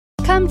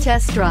Come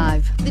test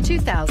drive the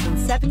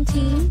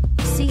 2017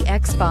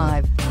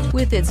 CX-5.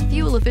 With its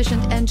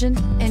fuel-efficient engine,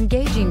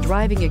 engaging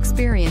driving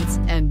experience,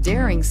 and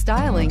daring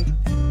styling,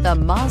 the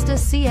Mazda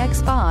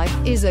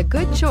CX-5 is a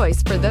good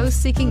choice for those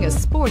seeking a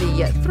sporty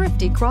yet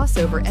thrifty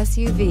crossover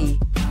SUV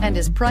and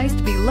is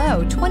priced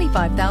below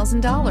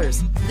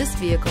 $25,000. This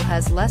vehicle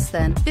has less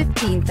than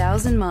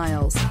 15,000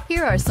 miles.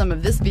 Here are some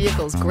of this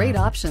vehicle's great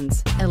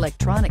options: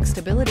 electronic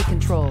stability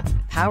control,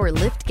 power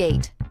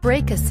liftgate,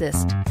 brake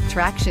assist,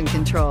 traction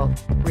control,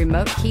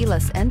 remote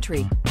keyless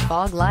entry,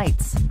 fog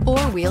lights,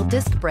 four-wheel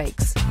disc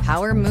brakes,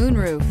 power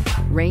moonroof,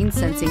 rain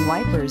sensing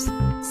wipers,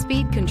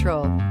 speed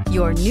control.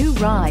 Your new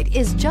ride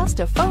is just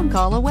a phone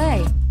call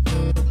away.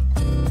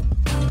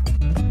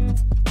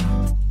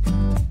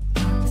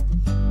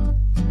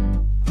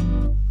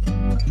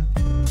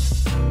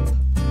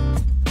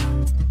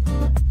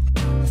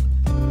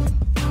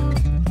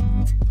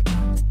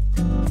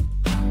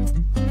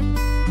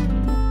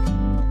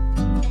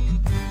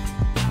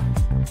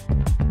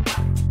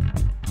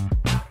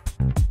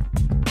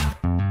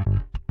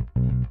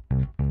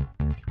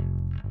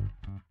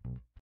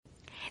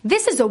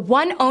 This is a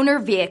one-owner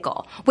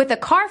vehicle with a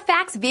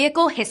CARFAX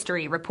Vehicle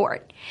History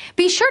Report.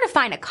 Be sure to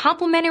find a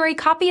complimentary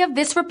copy of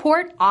this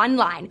report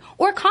online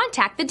or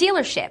contact the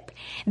dealership.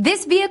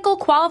 This vehicle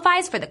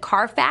qualifies for the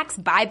CARFAX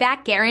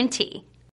Buyback Guarantee.